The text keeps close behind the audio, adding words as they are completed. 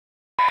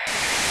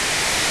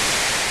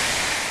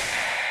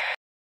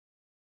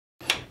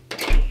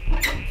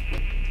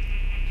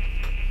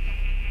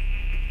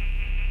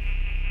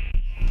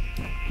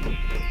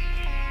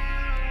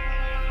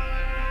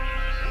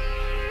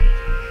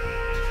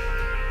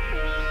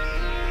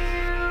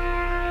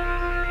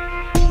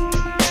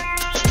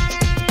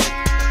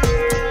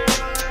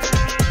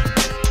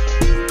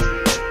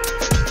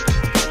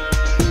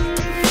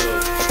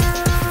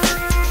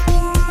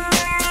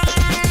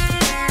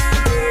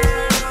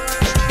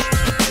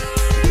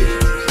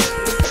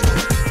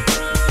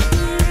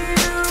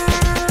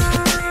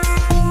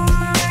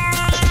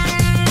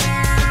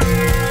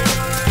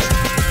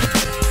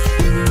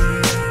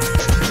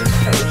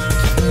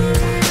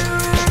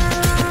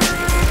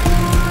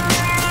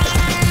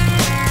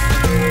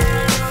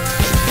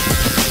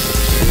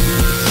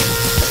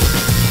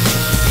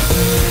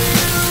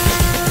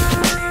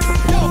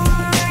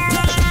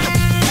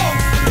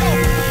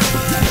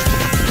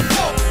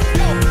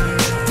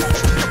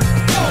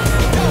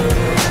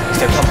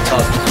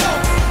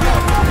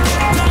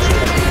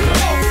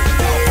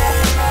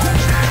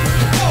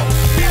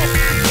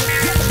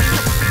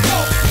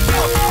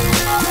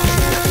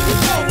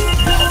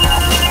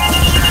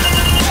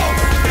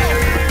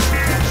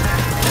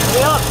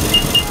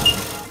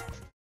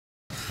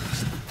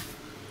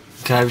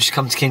Okay, we've just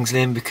come to King's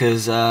Lynn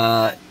because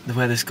the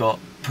weather's got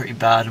pretty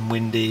bad and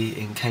windy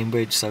in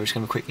Cambridge, so we're just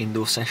going to have a quick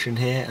indoor session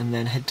here and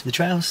then head to the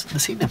trails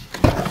this evening.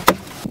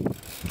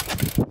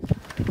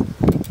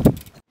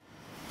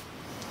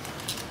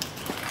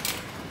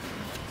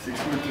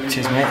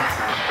 Cheers, mate.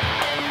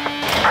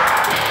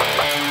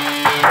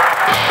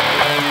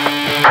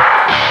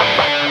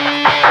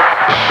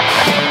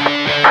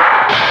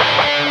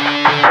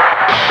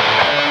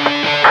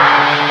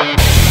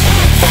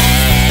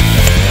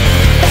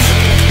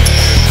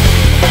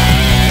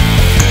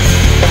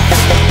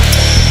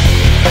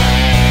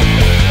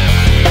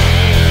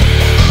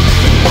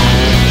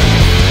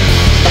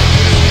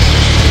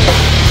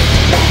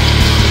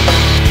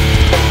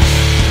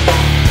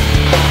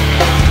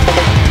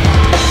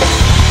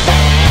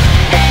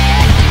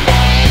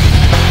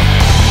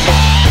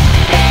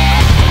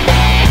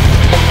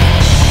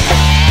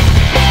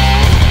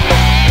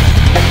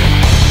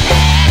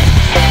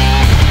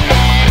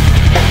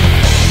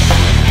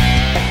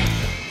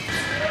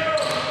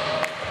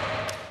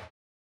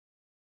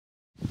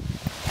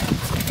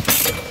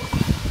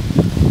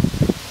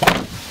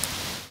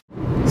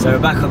 So we're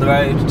back on the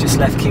road, just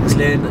left King's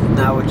Lynn,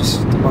 now we're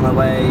just on our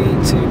way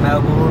to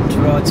Melbourne to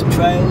ride some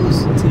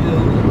trails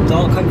until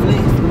dark hopefully.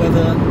 The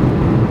weather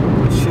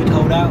should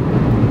hold out,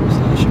 so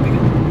that should be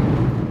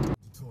good.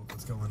 Talk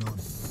what's going on.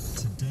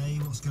 Today,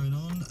 what's going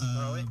on?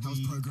 How's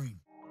Pro Green?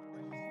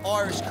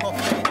 Irish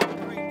coffee,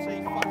 green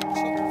tea, fucking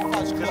chocolate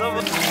fudge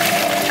coffee.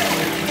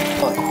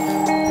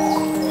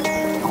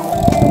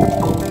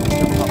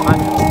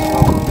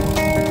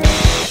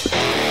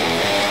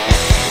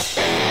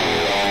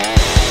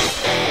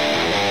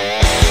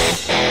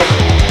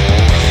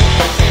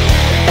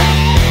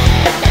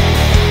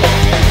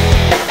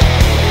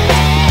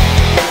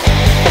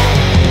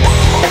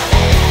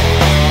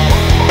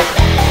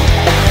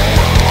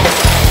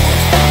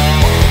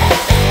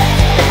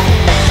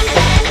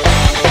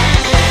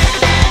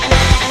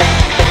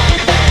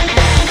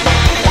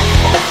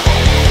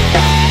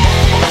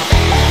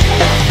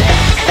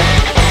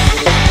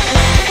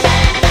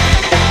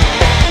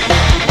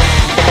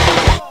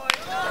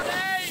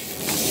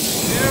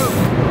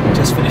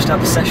 Just finished up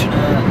a session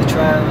at the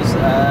trails, it's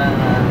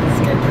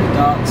getting pretty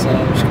dark, so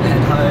I'm just going to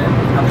head home,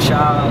 have a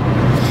shower,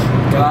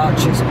 go out,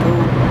 shoot some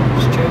pool,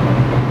 just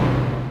chill.